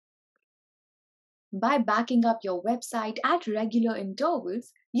By backing up your website at regular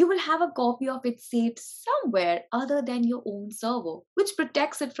intervals, you will have a copy of it saved somewhere other than your own server, which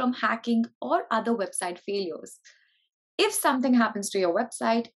protects it from hacking or other website failures. If something happens to your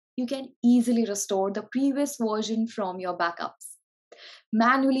website, you can easily restore the previous version from your backups.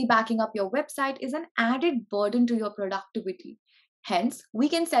 Manually backing up your website is an added burden to your productivity. Hence, we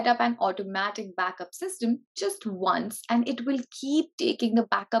can set up an automatic backup system just once and it will keep taking the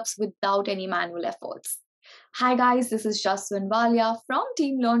backups without any manual efforts. Hi guys, this is Jaswin Walia from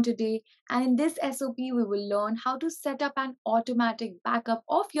Team Learn Today, and in this SOP we will learn how to set up an automatic backup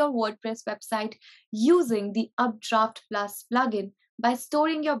of your WordPress website using the UpdraftPlus plugin by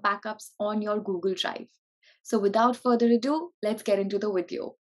storing your backups on your Google Drive. So without further ado, let's get into the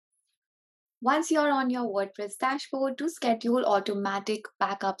video. Once you're on your WordPress dashboard, to schedule automatic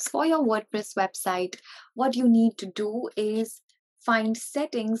backups for your WordPress website, what you need to do is find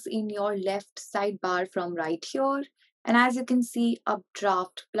settings in your left sidebar from right here. And as you can see,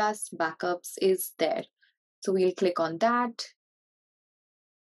 Updraft Plus Backups is there. So we'll click on that.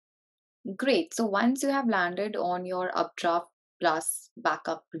 Great. So once you have landed on your Updraft Plus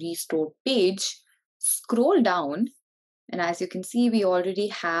Backup Restore page, scroll down. And as you can see, we already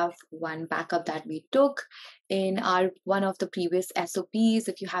have one backup that we took in one of the previous SOPs.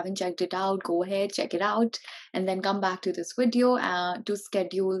 If you haven't checked it out, go ahead, check it out, and then come back to this video to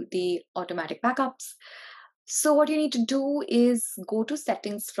schedule the automatic backups. So what you need to do is go to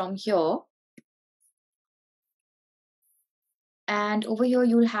settings from here. And over here,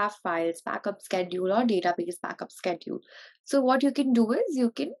 you'll have files, backup schedule or database backup schedule. So what you can do is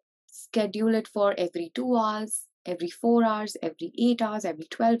you can schedule it for every 2 hours, every 4 hours, every 8 hours, every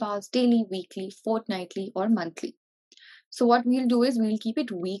 12 hours, daily, weekly, fortnightly, or monthly. So what we'll do is we'll keep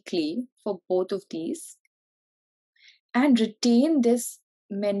it weekly for both of these and retain this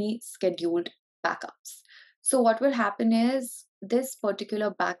many scheduled backups. So what will happen is this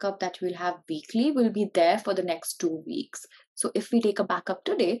particular backup that we'll have weekly will be there for the next 2 weeks. So if we take a backup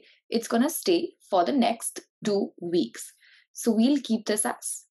today, it's going to stay for the next 2 weeks. So we'll keep this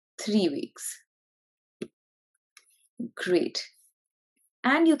as 3 weeks. Great.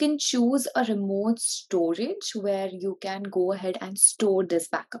 And you can choose a remote storage where you can go ahead and store this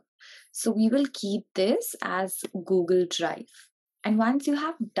backup. So we will keep this as Google Drive. And once you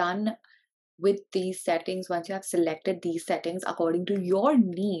have done with these settings, once you have selected these settings according to your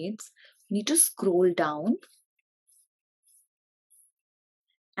needs, you need to scroll down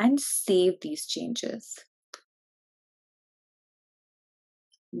and save these changes.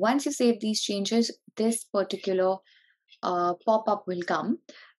 Once you save these changes, this particular pop-up will come.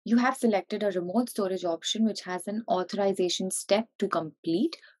 You have selected a remote storage option which has an authorization step to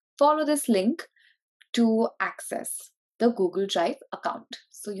complete. Follow this link to access the Google Drive account.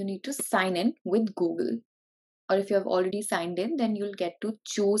 So you need to sign in with Google. Or if you have already signed in, then you'll get to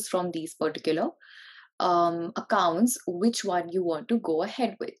choose from these particular accounts which one you want to go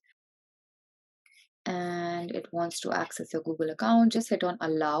ahead with. And it wants to access your Google account. Just hit on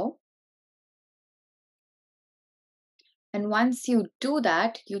allow. And once you do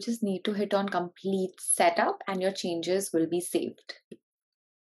that, you just need to hit on complete setup and your changes will be saved.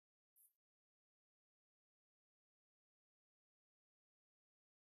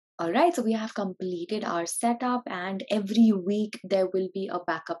 All right, so we have completed our setup and every week there will be a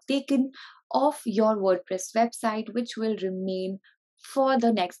backup taken of your WordPress website, which will remain for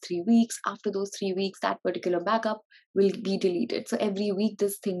the next 3 weeks. After those 3 weeks, that particular backup will be deleted. So every week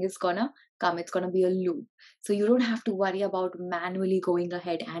this thing is gonna come, it's gonna be a loop. So you don't have to worry about manually going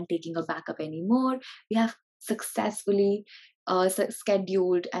ahead and taking a backup anymore. We have successfully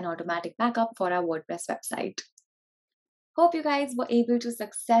scheduled an automatic backup for our WordPress website. Hope you guys were able to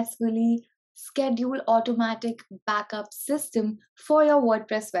successfully schedule automatic backup system for your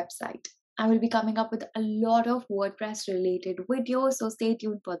WordPress website. I will be coming up with a lot of WordPress related videos, so stay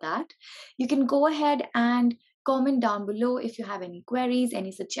tuned for that. You can go ahead and comment down below if you have any queries,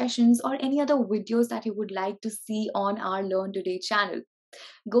 any suggestions, or any other videos that you would like to see on our Learn Today channel.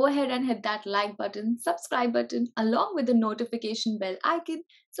 Go ahead and hit that like button, subscribe button, along with the notification bell icon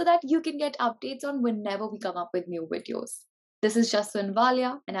so that you can get updates on whenever we come up with new videos. This is Jaswin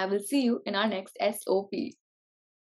Walia, and I will see you in our next SOP.